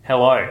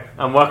Hello,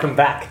 and welcome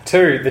back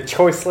to The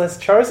Choice Less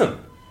Chosen,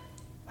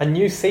 a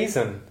new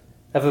season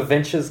of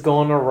Adventures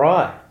Gone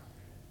Awry.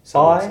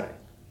 Some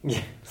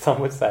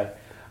would say.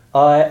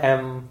 I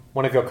am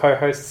one of your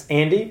co-hosts,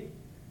 Andy,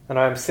 and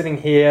I am sitting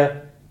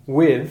here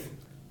with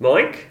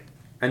Mike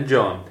and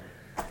John,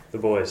 the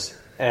boys.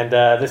 And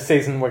this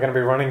season we're going to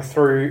be running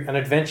through an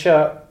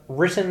adventure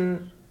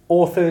written,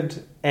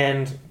 authored,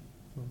 and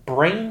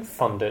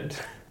brain-funded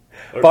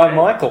by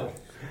Michael.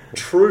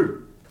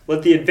 True.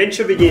 Let the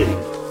adventure begin.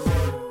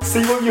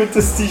 See what your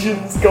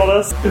decisions got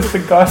us? Is the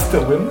guy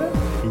still in there?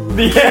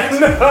 Yeah,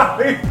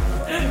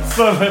 no!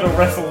 So little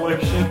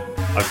resolution.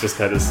 I've just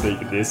had a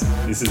sneak at this.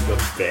 This is the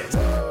best.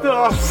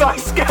 Oh, I'm so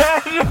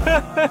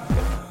scared!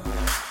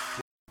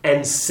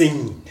 And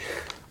scene.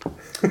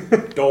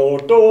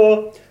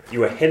 Door.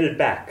 You are headed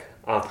back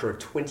after a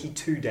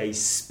 22-day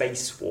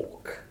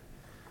spacewalk.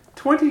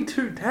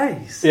 22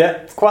 days? Yeah,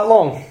 it's quite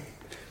long.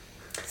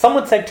 Some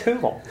would say too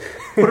long.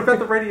 What about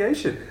the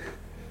radiation?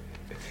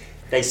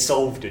 They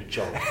solved it,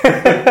 John.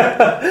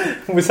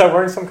 Was I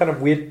wearing some kind of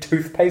weird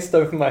toothpaste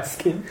over my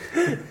skin?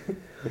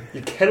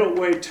 You cannot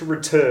wait to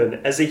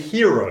return as a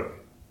hero.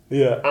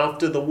 Yeah.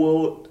 After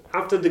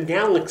the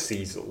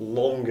galaxy's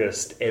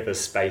longest ever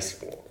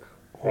spacewalk.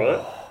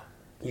 Right?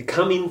 You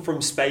come in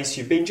from space,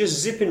 you've been just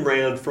zipping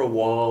around for a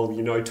while,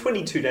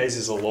 22 days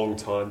is a long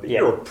time, but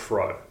you're a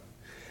pro.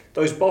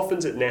 Those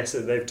boffins at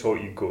NASA, they've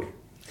taught you good.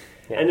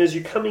 Yeah. And as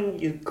you're coming,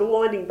 you're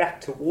gliding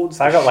back towards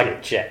the I got ship.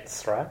 like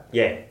jets, right?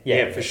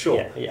 Yeah, for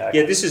sure. Yeah,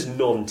 okay. This is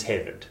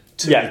non-tethered,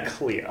 to be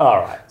clear.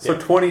 Alright. So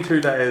 22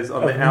 days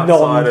on the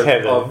outside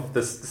of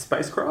the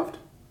spacecraft?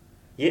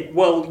 Yeah,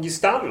 well, you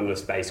started on a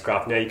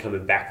spacecraft, now you're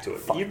coming back to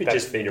it. You've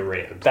just been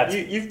around.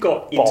 You've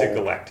got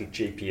intergalactic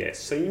GPS,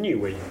 so you knew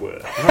where you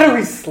were. How do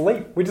we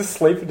sleep? We just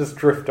sleep and just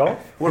drift off?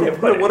 What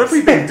have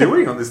we been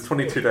doing on this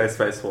 22-day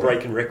spacewalk?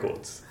 Breaking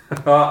records.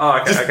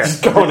 Okay.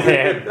 Just go on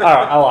hand.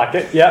 Alright, I like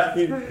it. Yeah.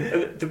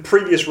 The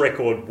previous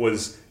record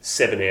was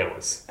 7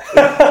 hours.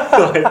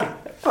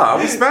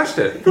 We smashed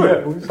it.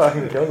 Good. Yeah, we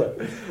fucking killed it.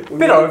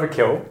 Bit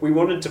overkill. We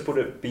wanted to put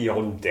it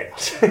beyond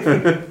doubt.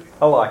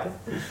 I like it.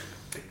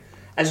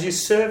 As you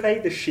survey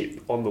the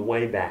ship on the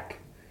way back,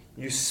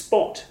 you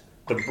spot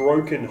the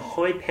broken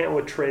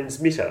high-power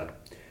transmitter,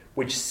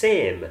 which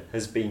Sam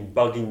has been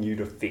bugging you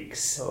to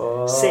fix.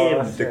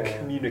 Sam, the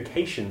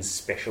communications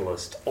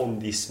specialist on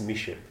this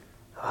mission.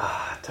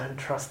 Don't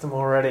trust him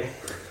already.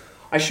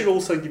 I should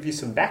also give you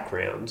some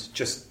background,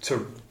 just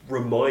to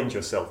remind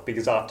yourself,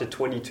 because after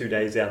 22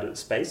 days out in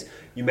space,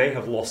 you may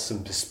have lost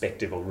some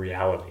perspective on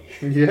reality.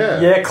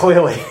 Yeah,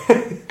 clearly.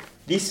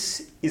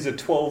 This is a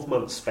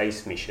 12-month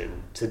space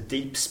mission to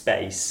deep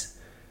space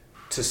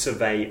to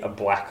survey a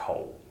black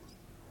hole.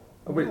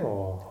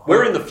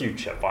 We're in the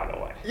future, by the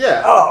way.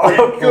 Yeah.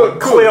 Good.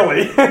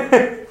 Clearly.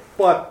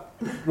 But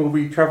we'll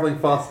be travelling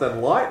faster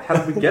than light? How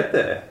did we get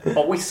there?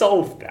 We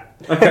solved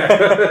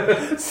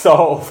that.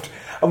 Solved.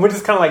 And we're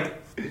just kind of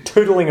like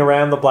tootling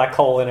around the black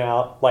hole in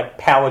our like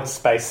powered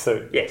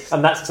spacesuit. Yes.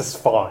 And that's just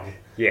fine.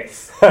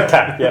 Yes.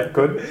 Okay, yeah,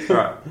 good.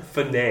 Right.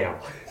 For now.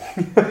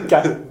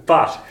 Okay.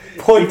 But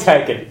Point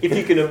taken. if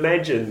you can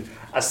imagine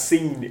a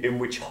scene in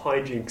which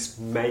hijinks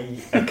may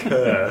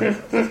occur,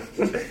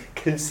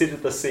 consider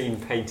the scene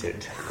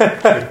painted.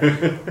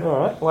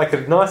 Alright, like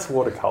a nice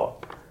watercolour.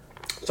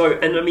 So,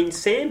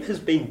 Sam has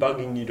been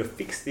bugging you to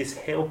fix this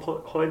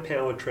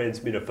high-powered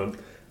transmitter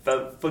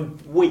for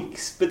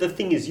weeks. But the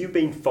thing is, you've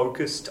been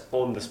focused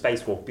on the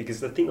spacewalk, because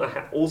the thing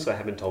I also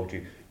haven't told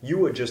you,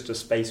 you are just a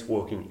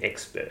spacewalking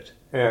expert.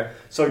 Yeah.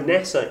 So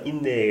NASA,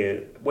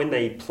 when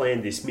they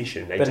planned this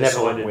mission,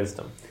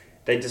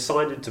 they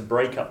decided to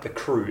break up the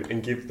crew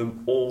and give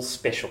them all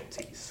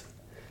specialties.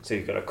 So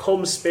you've got a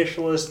comms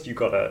specialist, you've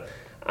got a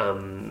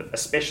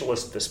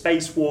specialist for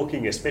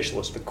spacewalking, a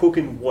specialist for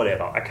cooking,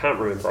 whatever. I can't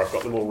remember. I've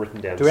got them all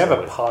written down. Do we have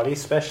a party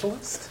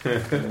specialist?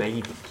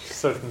 Maybe.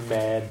 Sort of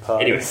mad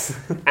parties.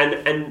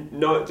 Anyway, and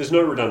no, there's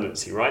no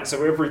redundancy, right?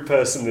 So every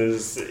person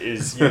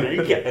is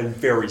unique and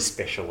very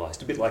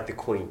specialised, a bit like the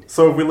Queen.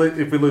 So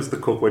if we lose the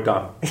cook, we're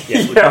done.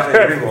 Yeah, we can't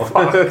anymore.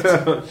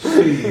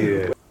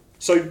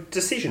 So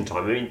decision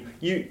time.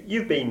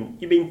 You've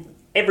been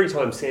every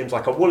time Sam's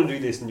like, I want to do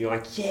this, and you're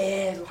like,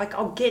 yeah,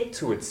 I'll get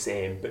to it,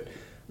 Sam, but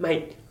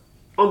mate,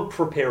 I'm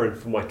preparing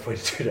for my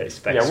 22-day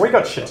space. Yeah, we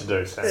got shit to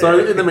do, Sam. So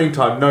in the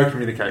meantime, no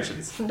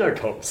communications. No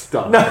comms.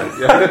 Done.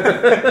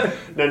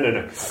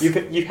 No.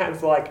 You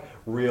have like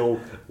real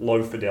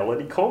low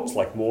fidelity comms,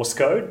 like Morse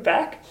code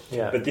back.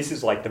 Yeah. But this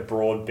is like the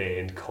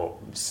broadband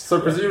comms. So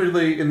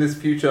presumably in this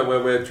future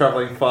where we're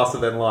travelling faster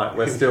than light,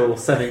 we're still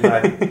sending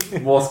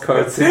back Morse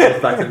code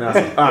signals back to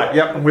NASA. Alright,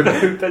 yep, I'm with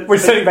it. We're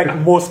sending back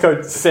Morse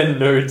code, send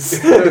nudes.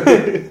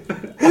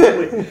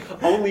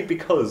 only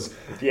because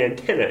the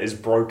antenna is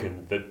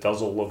broken that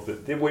does all of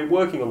the... We're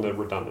working on the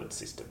redundant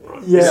system,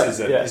 right? Yeah,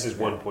 This is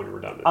one point of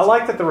redundancy. I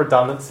like that the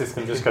redundant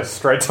system just goes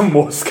straight to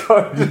Morse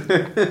code.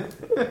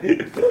 Got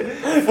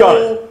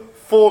it.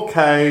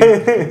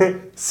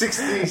 4K,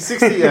 60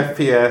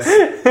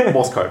 FPS,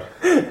 Morse code.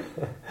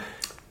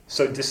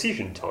 So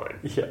decision time.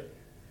 Yeah.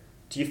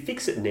 Do you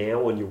fix it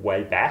now on your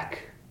way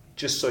back?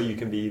 just so you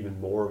can be even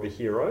more of a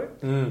hero,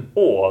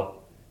 or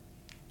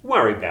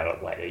worry about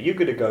it later. You're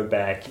going to go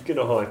back, you're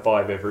going to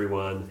high-five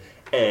everyone,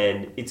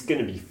 and it's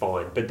going to be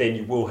fine. But then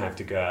you will have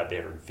to go out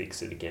there and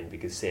fix it again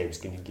because Sam's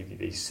going to give you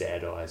these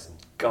sad eyes, and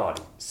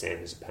God, Sam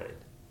is a pain.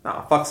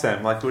 Nah, fuck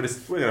Sam. Like, we're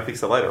going to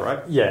fix it later,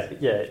 right?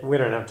 Yeah, we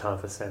don't have time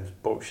for Sam's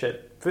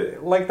bullshit.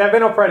 Like, they've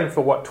been operating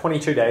for,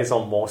 22 days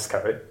on Morse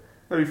code?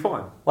 That'll be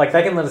fine. Like,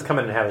 they can let us come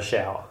in and have a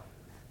shower.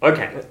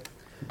 Okay,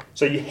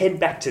 so you head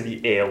back to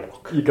the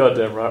airlock. You're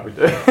goddamn right we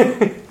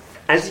do.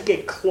 As you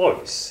get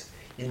close,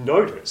 you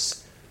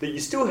notice that you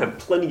still have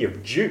plenty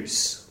of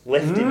juice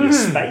left in your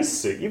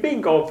spacesuit. You've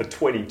been gone for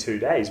 22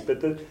 days,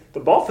 but the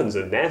boffins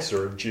at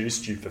NASA have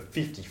juiced you for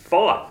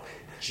 55.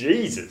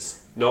 Jesus.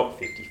 Not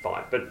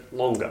 55, but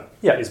longer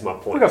is my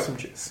point. We got some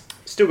juice.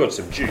 Still got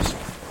some juice.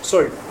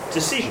 So,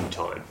 decision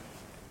time.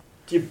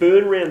 Do you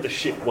burn around the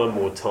ship one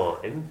more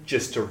time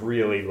just to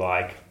really,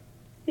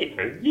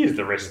 use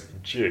the rest of the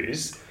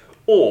juice?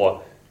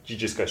 Or do you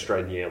just go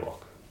straight in the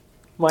airlock?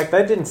 Like,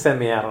 they didn't send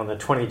me out on a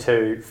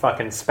 22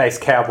 fucking space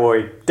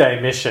cowboy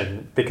day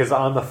mission because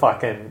I'm a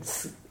fucking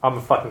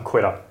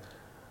quitter.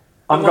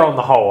 I'm going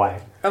the whole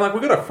way. And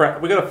we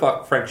gotta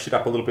fuck French shit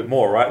up a little bit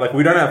more, right? Like,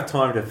 we don't have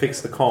time to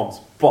fix the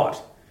comms,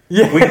 but we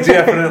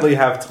definitely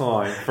have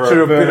time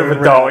for a bit of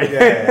a dolly.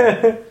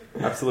 Yeah,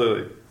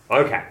 absolutely.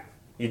 Okay,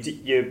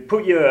 you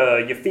put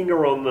your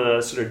finger on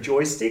the sort of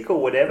joystick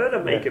or whatever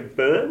to make it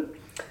burn,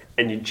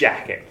 and you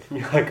jack it.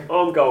 You're like,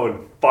 I'm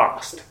going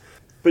fast.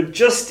 But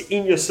just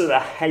in your sort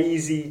of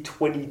hazy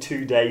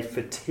 22-day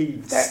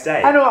fatigued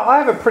state. I know, I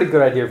have a pretty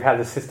good idea of how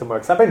the system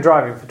works. I've been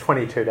driving for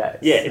 22 days.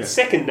 Yeah, it's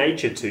second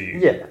nature to you.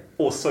 Yeah.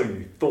 Or so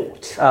you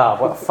thought.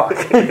 Well, fuck.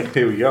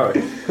 Here we go.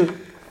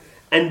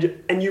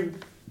 And you,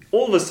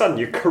 all of a sudden,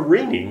 you're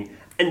careening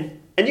and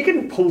you're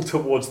getting pulled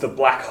towards the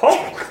black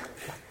hole.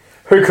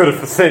 Who could have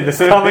foreseen this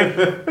coming?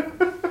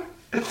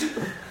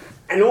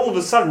 And all of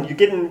a sudden,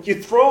 you're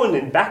throwing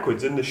in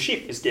backwards, and the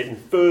ship is getting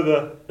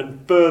further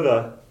and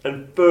further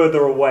and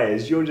further away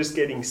as you're just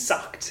getting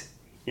sucked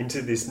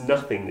into this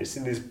nothingness,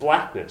 in this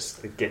blackness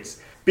that gets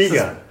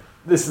bigger.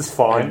 This is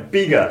fine. And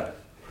bigger.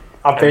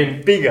 I've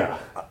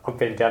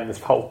been down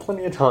this hole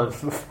plenty of times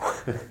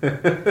before.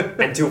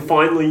 Until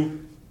finally,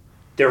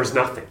 there is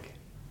nothing.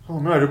 Oh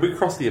no, did we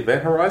cross the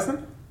event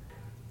horizon?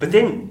 But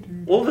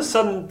then, all of a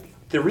sudden,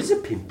 there is a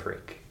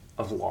pinprick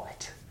of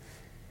light.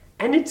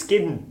 And it's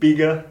getting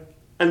bigger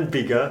and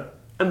bigger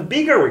and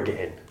bigger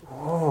again.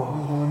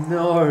 Oh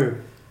no.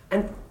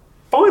 And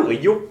finally,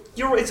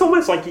 it's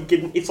almost like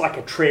it's like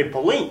a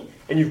trampoline.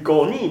 And you've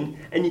gone in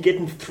and you're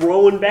getting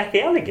thrown back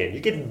out again.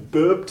 You're getting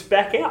burped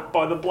back out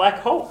by the black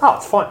hole. Oh,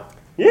 it's fine.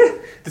 Yeah.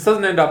 This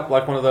doesn't end up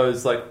like one of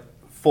those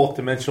fourth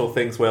dimensional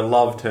things where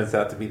love turns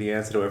out to be the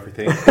answer to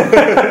everything.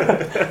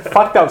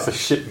 Fuck, that was a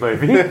shit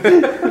movie.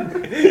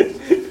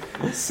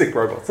 Sick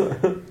robots.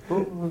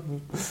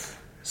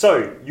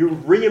 So, you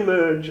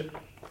re-emerge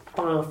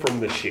far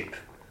from the ship.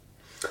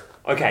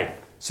 Okay,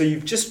 so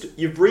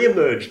you've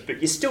re-emerged,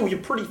 but you're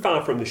pretty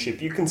far from the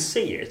ship. You can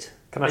see it.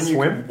 Can I and swim?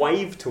 You can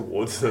wave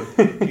towards them.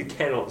 You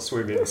cannot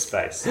swim in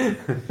space.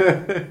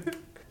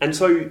 And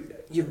so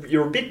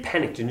you're a bit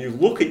panicked, and you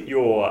look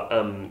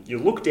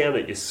down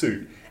at your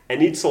suit,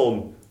 and it's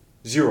on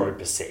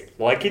 0%.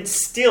 Like, it's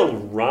still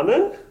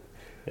running,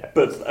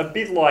 but a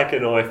bit like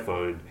an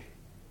iPhone,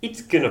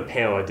 it's gonna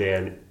power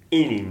down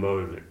any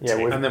moment. Yeah,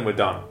 and then we're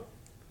done.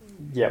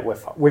 Yeah,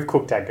 we've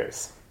cooked our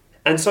goose.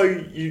 And so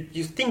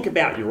you think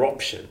about your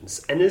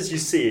options, and as you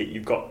see it,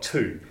 you've got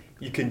two.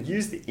 You can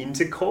use the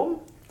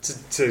intercom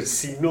to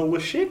signal the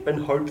ship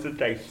and hope that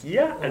they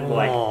hear and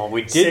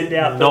we did send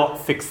out not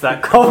fix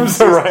that comms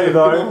array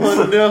though.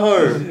 Oh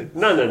no!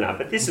 No.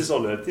 But this is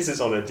on a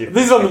different.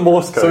 This is on the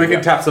Morse code. So we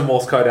can tap some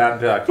Morse code out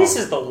into our comms. This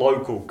is the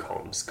local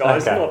comms,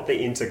 guys, Okay. not the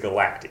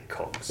intergalactic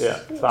comms. Yeah,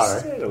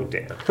 sorry. Settle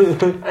down.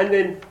 And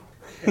then,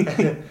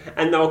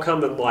 and they'll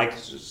come and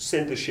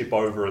send the ship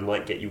over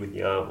and get you with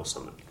the arm or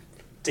something.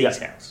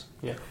 Details.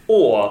 Yeah.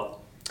 Or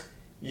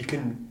you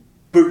can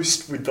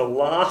boost with the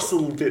last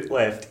little bit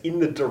left in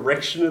the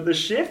direction of the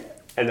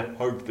ship and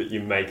hope that you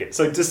make it.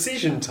 So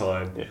decision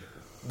time. Yeah.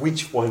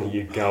 Which one are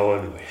you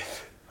going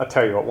with? I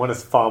tell you what, one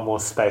is far more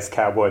space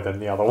cowboy than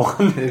the other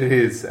one. It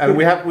is, and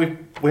we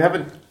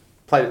haven't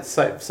played it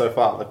safe so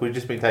far. Like, we've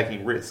just been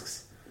taking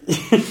risks.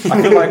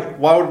 I feel like,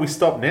 why would we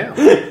stop now?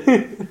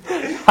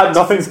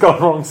 Nothing's gone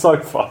wrong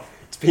so far.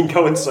 It's been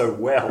going so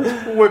well.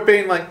 We've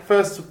been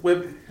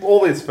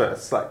all these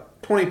firsts,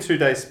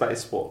 22-day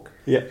spacewalk.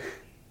 Yeah.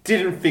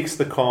 Didn't fix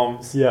the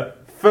comms. Yeah.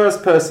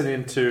 First person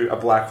into a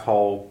black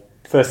hole.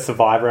 First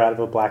survivor out of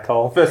a black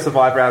hole.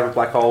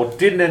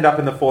 Didn't end up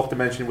in the fourth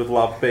dimension with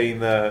love being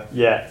the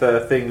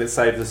thing that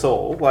saved us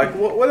all.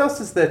 What else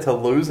is there to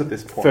lose at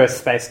this point? First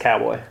space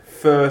cowboy.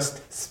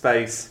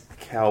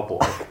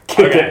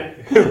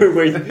 Okay.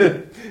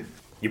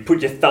 You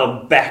put your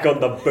thumb back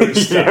on the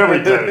booster. Yeah,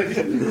 we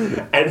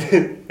do.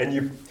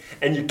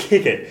 and you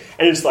kick it,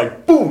 and it's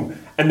like boom,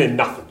 and then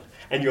nothing.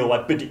 And you're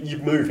like, but you're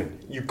moving.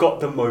 You've got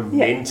the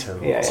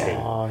momentum. Yeah. Team.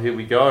 Oh, here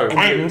we go.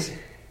 And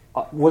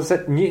was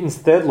it Newton's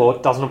third law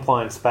doesn't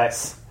apply in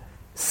space?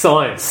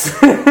 Science.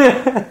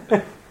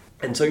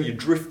 And so you're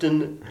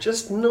drifting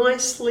just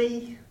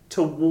nicely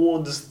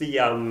towards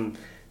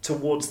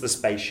the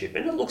spaceship,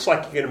 and it looks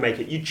like you're going to make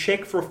it. You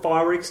check for a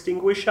fire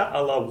extinguisher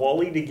a la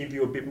Wall-E to give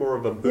you a bit more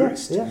of a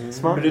boost. Yeah,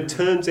 smart. But it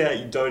turns out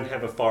you don't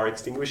have a fire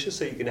extinguisher,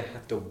 so you're going to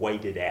have to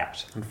wait it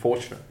out.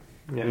 Unfortunate.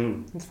 Yeah,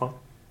 it's fine.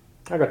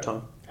 I got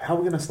time. How are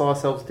we going to slow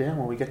ourselves down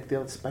when we get to the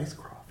other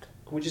spacecraft?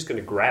 We're just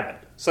going to grab it.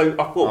 So,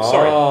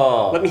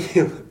 Oh. let me...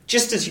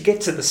 Just as you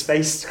get to the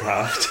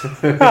spacecraft,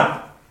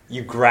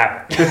 you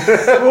grab it.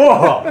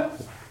 Whoa!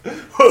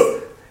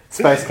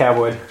 Space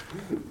cowboy.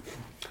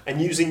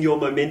 And using your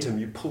momentum,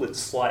 you pull it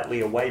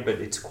slightly away,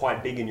 but it's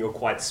quite big and you're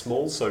quite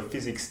small, so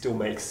physics still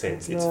makes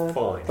sense. It's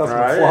fine. Doesn't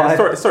Alright,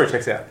 fly. yeah, story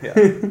checks out. Yeah.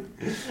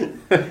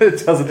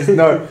 It doesn't. There's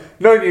no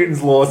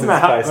Newton's laws in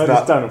space. I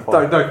just don't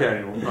apply. Don't care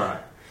anymore. All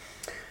right.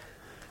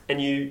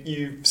 And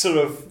you sort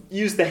of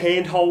use the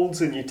handholds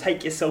and you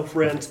take yourself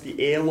round to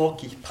the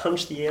airlock, you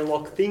punch the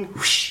airlock thing,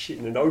 whoosh,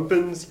 and it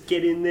opens, you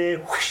get in there,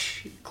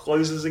 whoosh, it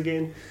closes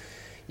again.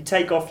 You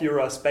take off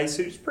your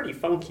spacesuit. It's pretty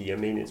funky. I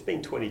mean, it's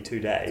been 22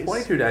 days.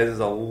 22 days is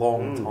a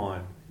long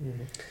time.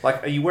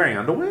 Like, are you wearing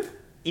underwear?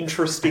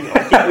 Interesting.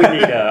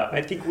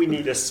 I think we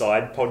need a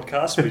side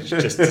podcast which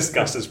just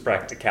discusses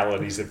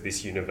practicalities of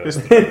this universe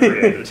that we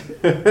created.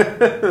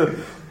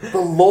 The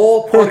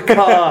Law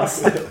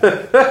Podcast.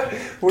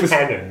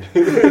 Canon.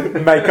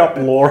 Make up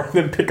lore and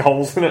then pick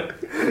holes in it.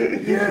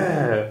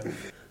 Yeah.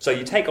 So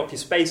you take off your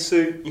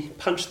spacesuit, you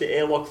punch the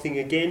airlock thing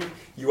again,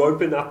 you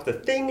open up the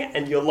thing,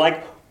 and you're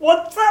like,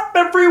 "What's up,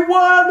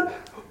 everyone?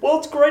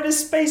 World's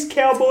greatest space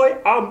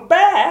cowboy, I'm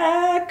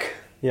back!"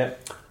 Yeah.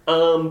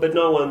 But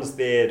no one's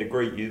there to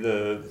greet you.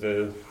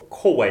 The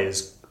hallway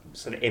is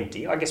sort of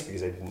empty, I guess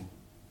because they didn't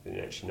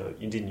actually know.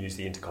 You didn't use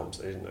the intercom,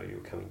 so they didn't know you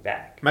were coming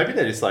back. Maybe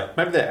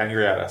they're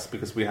angry at us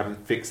because we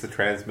haven't fixed the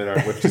transmitter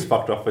and we've just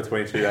fucked off for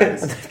 22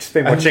 days. I've just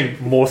been watching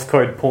Morse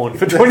code porn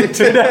for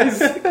 22 days.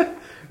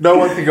 No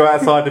one can go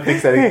outside to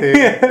fix anything.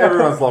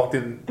 Everyone's locked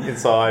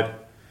inside.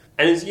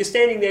 And as you're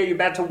standing there, you're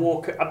about to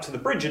walk up to the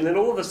bridge, and then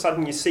all of a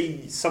sudden you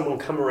see someone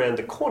come around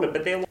the corner,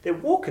 but they're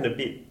walking a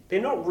bit.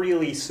 They're not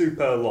really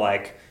super,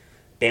 like,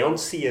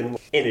 bouncy and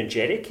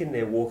energetic in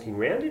their walking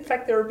around. In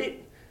fact, they're a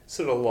bit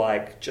sort of,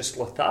 like, just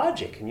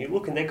lethargic. And you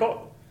look, and they've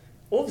got,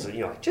 all of a sudden,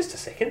 you're like, just a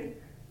second,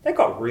 they've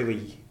got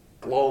really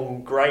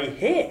long grey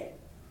hair.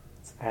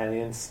 It's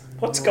aliens.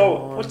 What's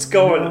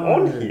going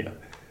on here?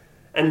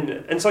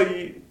 And so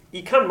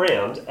you come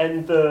round,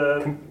 and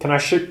Can I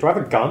shoot? Do I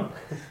have a gun?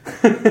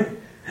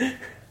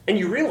 and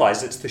you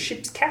realise it's the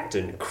ship's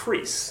captain,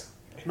 Chris.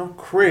 Not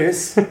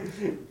Chris.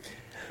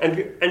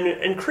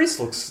 And Chris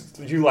looks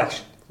you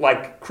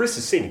like Chris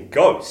has seen a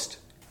ghost.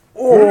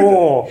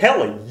 Oh, Who the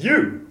hell are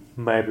you?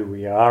 maybe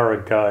we are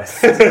a ghost.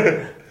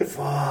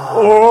 Fuck.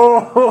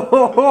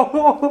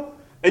 Oh.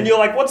 And you're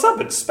like, "What's up?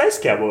 It's Space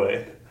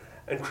Cowboy."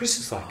 And Chris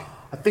is like,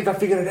 I think I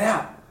figured it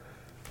out.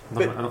 I'm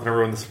not going to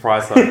ruin the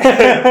surprise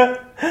though.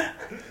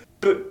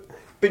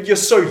 But you're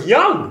so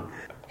young.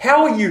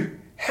 How are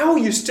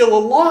you still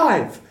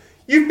alive?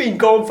 You've been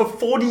gone for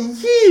 40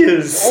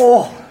 years.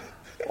 Oh.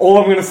 All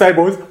I'm going to say,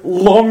 boys,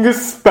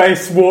 longest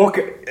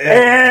spacewalk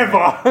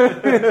ever.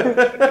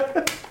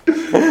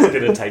 It's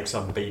going to take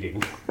some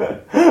beating.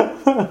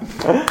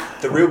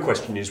 The real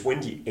question is,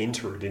 when do you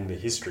enter it in the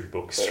history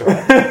books,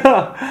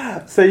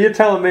 right? So you're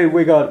telling me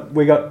we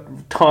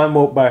got time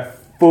warped by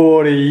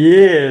 40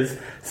 years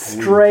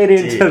straight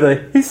into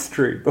the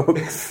history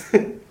books?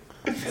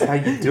 That's how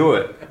you do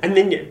it.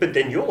 But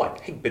then you're like,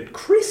 "Hey, but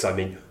Chris, I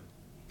mean,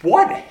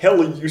 why the hell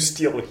are you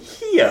still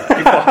here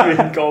if I've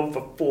been gone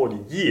for 40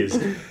 years?"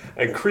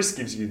 And Chris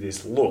gives you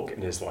this look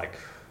and is like,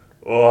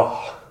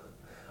 "Oh,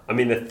 I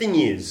mean, the thing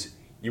is,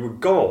 you were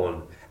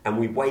gone and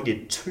we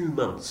waited 2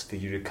 months for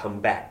you to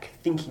come back,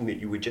 thinking that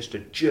you were just a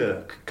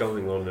jerk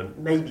going on, and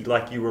maybe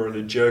like you were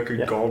a jerk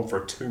who'd gone for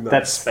a 2-month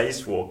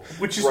spacewalk,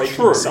 which is breaking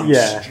true. some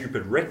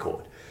stupid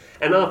record.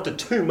 And after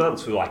 2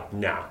 months, we're like,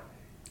 nah,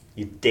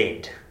 you're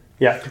dead.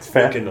 Yeah, it's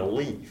fair. We're going to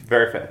leave."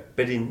 Very fair.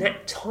 But in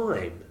that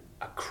time,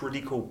 a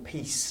critical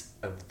piece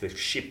of the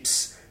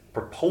ship's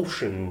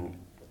propulsion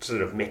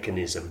sort of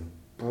mechanism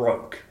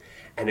broke,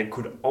 and it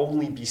could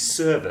only be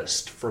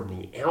serviced from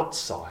the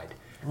outside.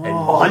 And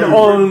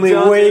only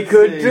we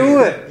could do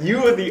it.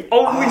 You are the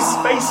only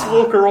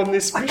spacewalker on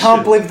this mission. I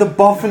can't believe the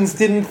Boffins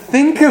didn't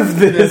think of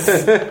this.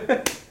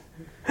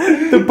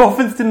 The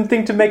Boffins didn't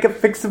think to make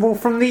it fixable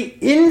from the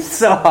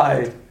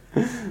inside.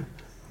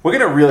 We're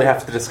going to really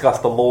have to discuss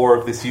the lore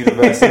of this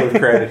universe that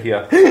we've created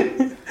here.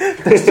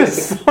 There's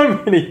just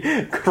so many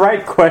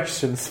great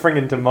questions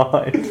springing to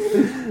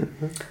mind.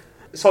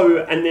 So,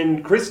 and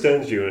then Chris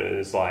turns to you and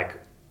is like,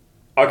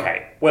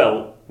 "Okay,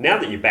 well, now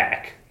that you're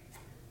back,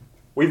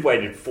 we've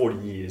waited 40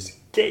 years.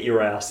 Get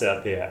your ass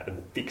out there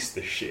and fix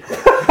the ship.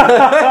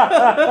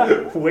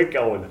 We're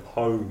going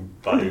home,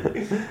 buddy."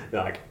 They're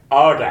like,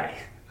 "Okay,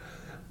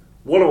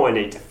 what do I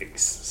need to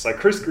fix?" So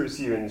Chris gives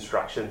you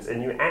instructions,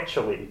 and you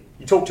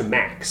talk to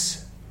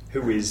Max,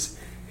 who is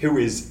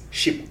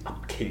ship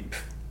upkeep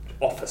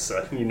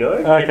officer, you know?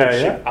 Okay, Head of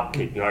ship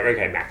upkeep. You're like,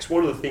 okay, Max,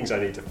 what are the things I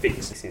need to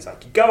fix? He's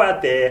like, you go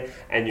out there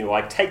and you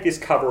like take this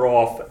cover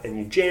off and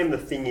you jam the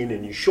thing in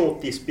and you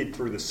short this bit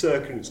through the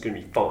circuit and it's going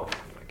to be fine.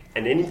 Like,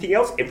 and anything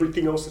else,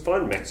 everything else is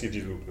fine. Max gives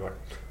you like,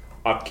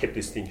 I've kept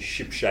this thing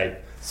ship shape.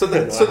 So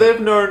they've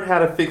known how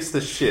to fix the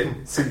ship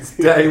since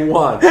day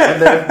one, and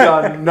they've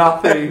done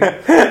nothing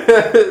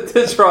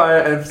to try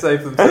and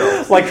save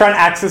themselves. Like try and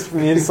access from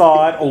the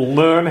inside or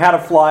learn how to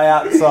fly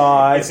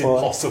outside. It's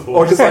impossible.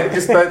 Or just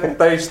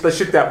they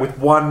shipped out with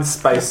one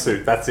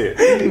spacesuit. That's it.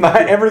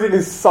 Mate, everything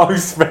is so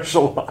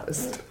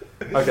specialised.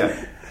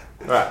 Okay,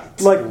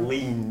 right. Like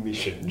lean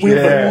mission. we've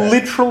Yeah.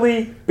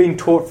 literally been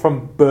taught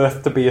from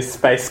birth to be a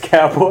space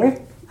cowboy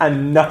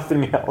and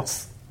nothing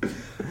else.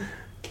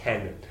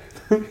 Canon.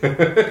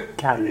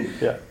 Can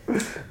yeah.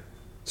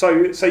 So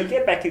you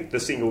get back at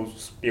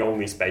the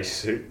only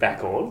spacesuit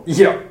back on.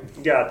 Yeah.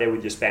 You go out there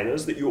with your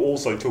spanners that you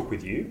also took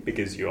with you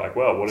because you're like,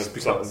 well, what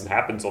if something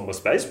happens on the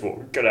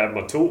spaceport? Gotta have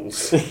my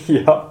tools.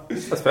 Yeah.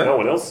 That's fair. No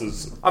one else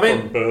is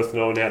from birth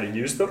knowing how to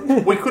use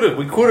them. We could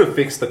have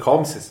fixed the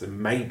comm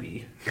system,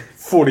 maybe.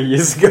 40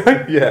 years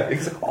ago. Yeah,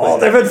 exactly. Oh,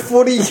 they've had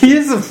 40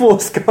 years of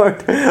Morse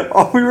code.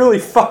 Oh, we really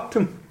fucked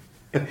them.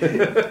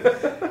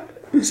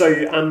 So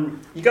you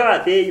go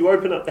out there, you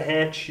open up the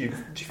hatch, you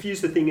diffuse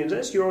the thing, and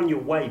as you're on your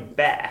way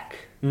back,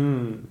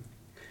 you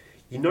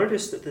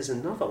notice that there's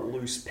another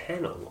loose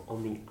panel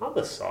on the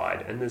other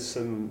side, and there's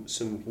some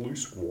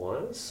loose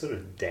wires sort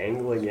of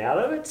dangling out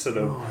of it, sort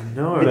of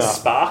it's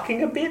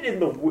sparking a bit in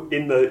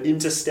the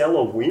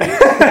interstellar wind.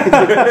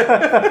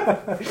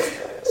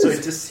 So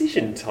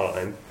decision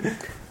time.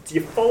 Do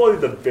you follow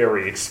the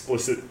very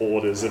explicit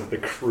orders of the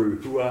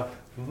crew who are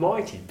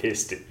mighty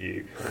pissed at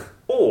you,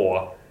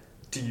 or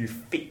do you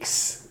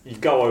fix? You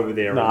go over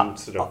there and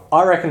sort of...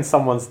 I reckon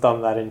someone's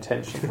done that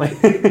intentionally.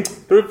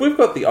 But if we've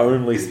got the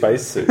only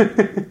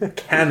spacesuit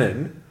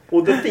cannon...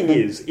 Well, the thing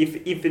is,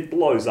 if it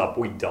blows up,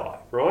 we die,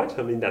 right?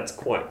 I mean, that's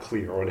quite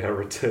clear on our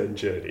return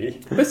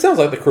journey. It sounds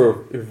like the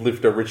crew have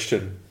lived a rich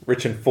and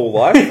full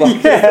life.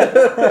 Like,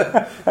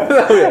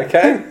 are we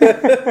okay?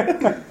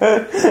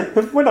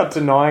 We're not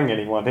denying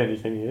anyone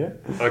anything here.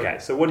 Okay,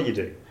 so what do you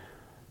do?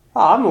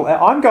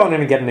 I'm going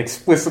in and getting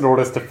explicit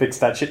orders to fix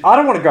that shit. I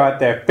don't want to go out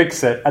there,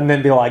 fix it, and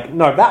then be like,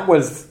 no, that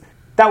was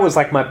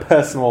like my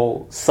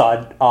personal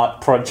side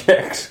art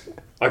project.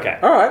 Okay.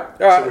 All right.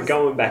 So we're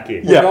going back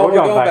in. Yeah, we're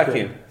going back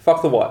in.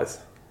 Fuck the wires.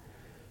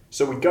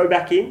 So we go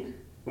back in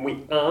and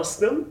we ask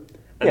them,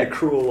 and the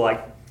crew are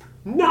like,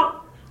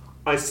 no,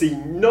 I see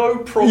no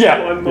problem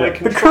on my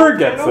control the crew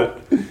gets panel.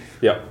 it.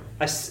 Yep.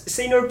 I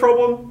see no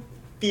problem,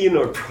 fear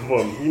no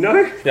problem, you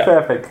know? Yeah.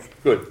 Perfect.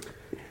 Good.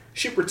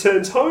 Ship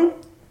returns home.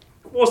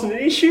 Wasn't an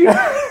issue.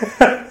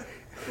 Yeah!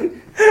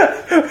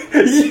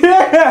 We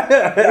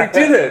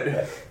did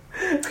it.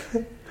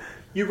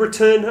 You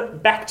return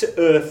back to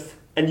Earth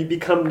and you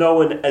become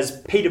known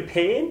as Peter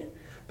Pan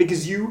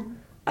because you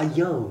are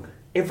young.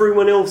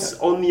 Everyone else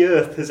on the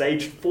Earth has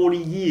aged 40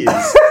 years.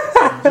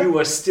 So you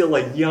are still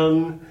a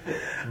young...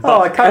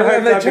 Oh, I can't And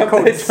hope then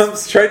they jump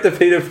straight to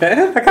Peter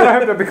Pan. I can't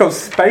hope that becomes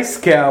Space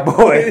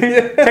Cowboy.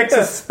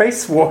 Texas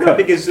Spacewalker.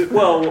 Because,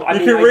 well, I You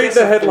mean, can I read guess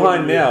the a 40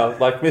 headline year- now,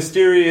 like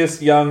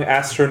mysterious young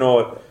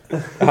astronaut,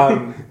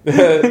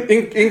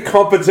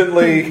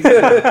 incompetently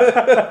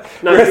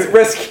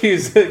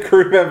rescues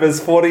crew members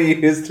 40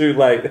 years too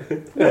late.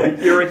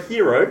 You're a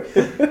hero,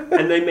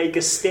 and they make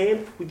a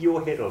stamp with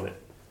your head on it.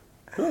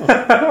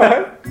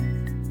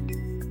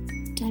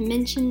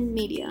 Dimension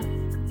Media.